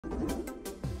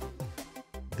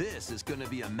This is going to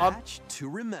be a match to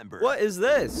remember. What is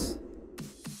this?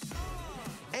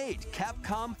 8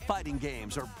 Capcom fighting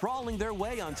games are brawling their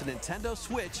way onto Nintendo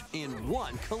Switch in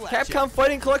one collection. Capcom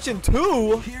Fighting Collection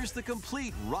 2? Here's the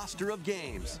complete roster of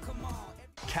games.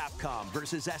 Capcom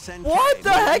vs. SNK. What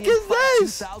the heck is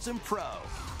this? 2000 Pro.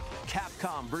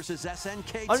 Capcom vs.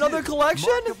 SNK 2. Another collection?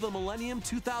 Mark of the Millennium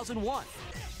 2001.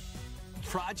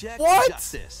 Project What?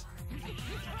 Justice.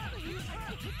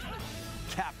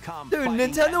 Capcom Dude, Fighting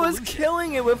Nintendo is Evolution.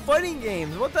 killing it with fighting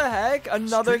games. What the heck?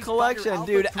 Another Street collection, Fighter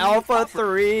dude. Alpha Alpha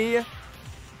 3. 3.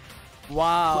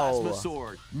 Wow. Plasma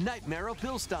Sword. Nightmare of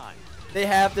Pilstein. They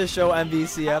have to show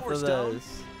MVC after Power Stone.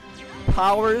 this.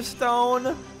 Power Stone?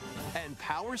 And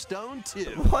Power Stone 2.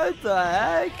 What the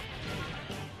heck?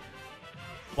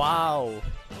 Wow.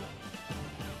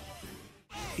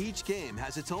 Each game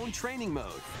has its own training mode.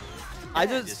 I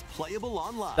and just- is playable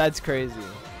online. That's crazy.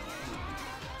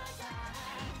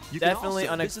 You can definitely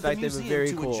also visit the unexpected, but museum very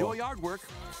to cool. enjoy artwork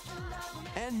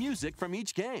and music from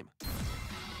each game.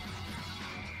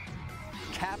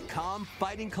 Capcom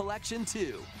Fighting Collection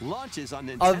 2 launches on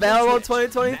Nintendo Available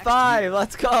Switch 2025. next year.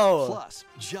 Let's go. Plus,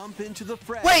 jump into the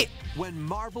fray. Wait! When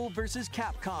Marvel vs.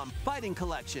 Capcom Fighting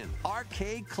Collection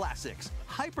Arcade Classics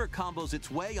hyper combos its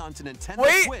way onto Nintendo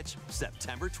Wait! Switch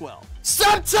September 12th.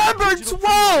 September Digital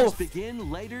 12th! previews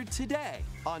begin later today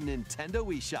on Nintendo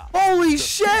eShop. Holy The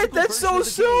shit, physical that's version so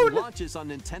of the game soon! launches on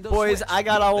Nintendo Boys, Switch I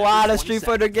got a November lot of Street 22nd.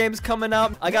 Fighter games coming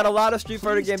up. I got a lot of Street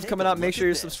Fighter Please games take coming a up. Make look sure at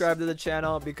you this. subscribe to the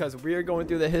channel because we are going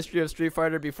through the history of Street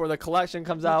Fighter before the collection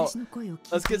comes out.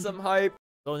 Let's get some hype.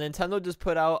 So Nintendo just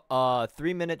put out a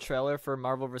 3-minute trailer for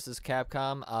Marvel vs.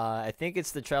 Capcom. I think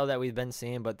it's the trailer that we've been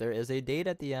seeing, but there is a date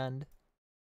at the end.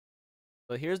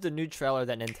 So here's the new trailer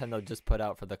that Nintendo just put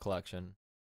out for the collection.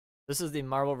 This is the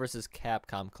Marvel vs.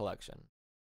 Capcom collection.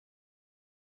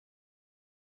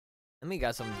 And we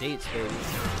got some dates, baby.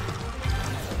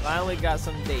 Finally got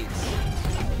some dates.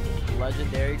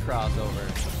 Legendary crossover.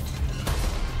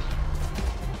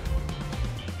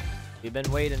 We've been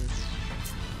waiting.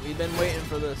 We've been waiting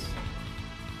for this.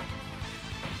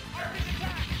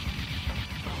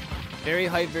 Very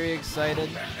hyped, very excited.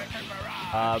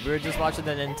 We were just watching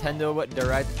the Nintendo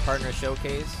Direct Partner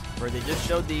Showcase, where they just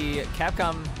showed the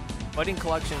Capcom Fighting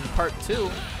Collection Part 2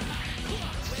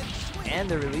 and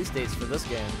the release dates for this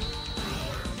game.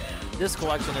 This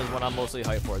collection is what I'm mostly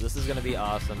hyped for. This is going to be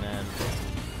awesome, man.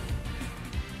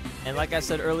 And like I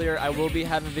said earlier, I will be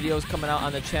having videos coming out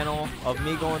on the channel of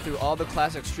me going through all the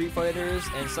classic Street Fighters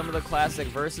and some of the classic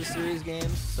Versus Series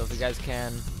games. So if you guys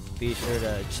can, be sure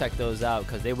to check those out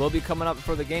because they will be coming up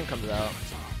before the game comes out.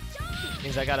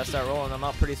 Means I gotta start rolling them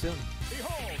out pretty soon.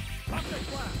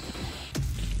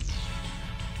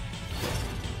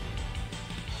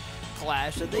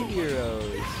 Clash of the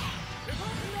Heroes.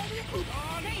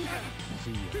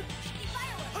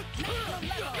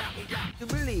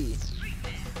 Really?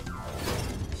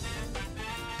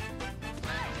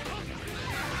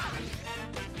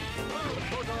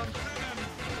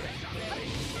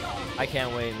 I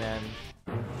can't wait, man.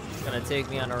 It's gonna take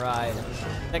me on a ride.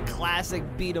 The classic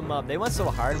beat 'em up. They went so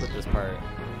hard with this part.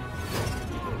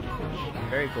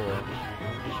 Very cool.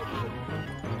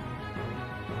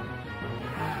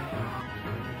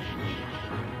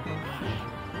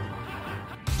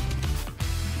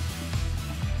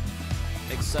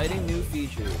 Exciting new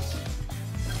features.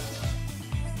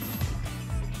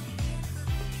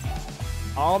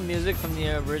 All music from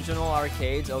the original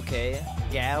arcades, okay.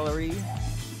 Gallery.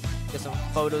 Get some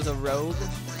photos of Rogue.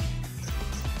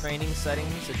 Training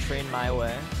settings to train my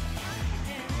way.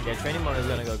 Yeah, training mode is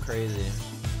gonna go crazy.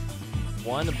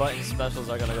 One button specials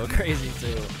are gonna go crazy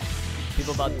too.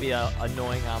 People about to be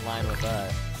annoying online with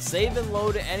that. Save and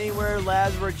load anywhere,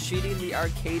 lads. We're cheating the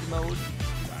arcade mode.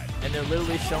 And they're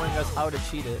literally showing us how to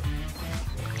cheat it.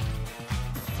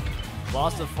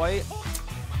 Lost a fight?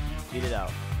 Beat it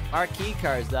out. Marquee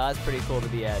cards, though, that's pretty cool to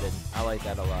be added. I like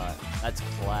that a lot. That's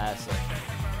classic.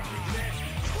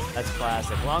 That's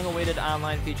classic. Long-awaited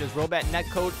online features. Robot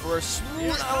netcode for a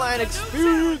smooth online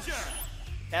experience.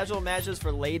 Casual matches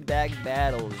for laid-back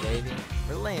battles, baby.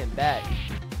 We're laying back.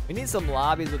 We need some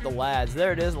lobbies with the lads.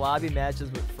 There it is, lobby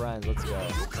matches with friends. Let's go.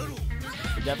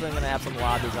 We're definitely going to have some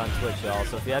lobbies on Twitch, y'all.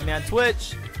 So if you have me on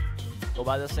Twitch, go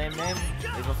by the same name.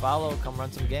 Leave a follow. Come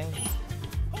run some games.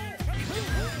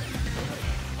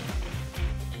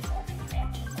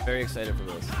 Very excited for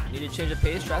this. Need to change the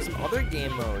pace, try some other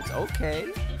game modes.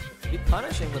 Okay. Be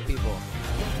punishing the people.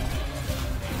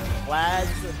 Lads,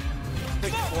 the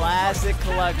classic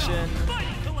collection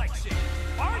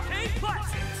Arcade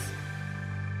Classics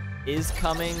is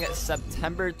coming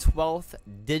September 12th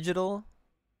digital.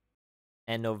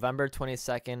 and November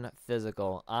 22nd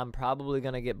physical. I'm probably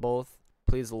going to get both.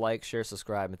 Please like, share,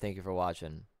 subscribe, and thank you for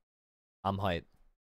watching. I'm hype.